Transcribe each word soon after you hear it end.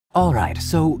Alright,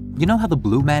 so you know how the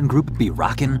Blue Man Group be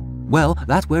rockin'? Well,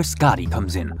 that's where Skadi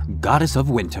comes in, goddess of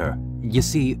winter. You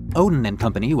see, Odin and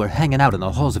company were hanging out in the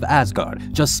halls of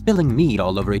Asgard, just spilling mead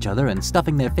all over each other and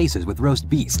stuffing their faces with roast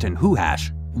beast and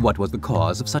hoo-hash. What was the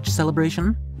cause of such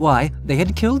celebration? Why, they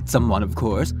had killed someone, of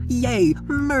course. Yay,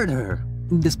 murder!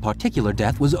 This particular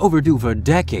death was overdue for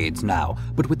decades now,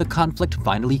 but with the conflict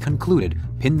finally concluded,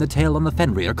 Pin the Tail on the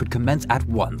Fenrir could commence at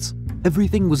once.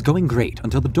 Everything was going great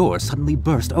until the door suddenly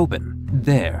burst open.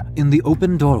 There, in the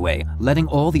open doorway, letting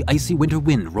all the icy winter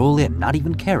wind roll in, not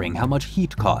even caring how much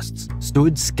heat costs,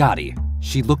 stood Skadi.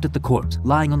 She looked at the corpse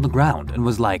lying on the ground and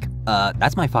was like,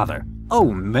 that's my father.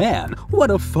 Oh man, what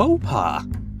a faux pas!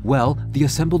 Well, the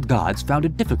assembled gods found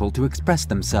it difficult to express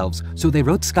themselves, so they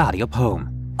wrote Skadi a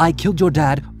poem. I killed your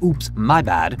dad, oops, my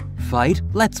bad. Fight?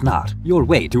 Let's not, you're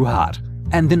way too hot.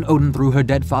 And then Odin threw her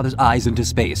dead father's eyes into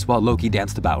space while Loki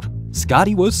danced about.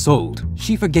 Skadi was sold.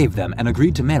 She forgave them and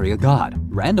agreed to marry a god,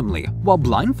 randomly, while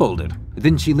blindfolded.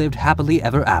 Then she lived happily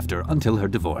ever after until her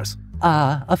divorce.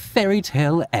 Ah, a fairy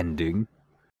tale ending.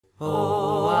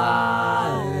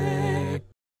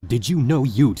 Did you know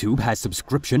YouTube has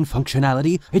subscription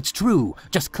functionality? It's true!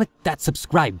 Just click that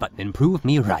subscribe button and prove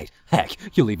me right. Heck,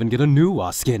 you'll even get a new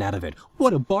skin out of it.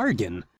 What a bargain!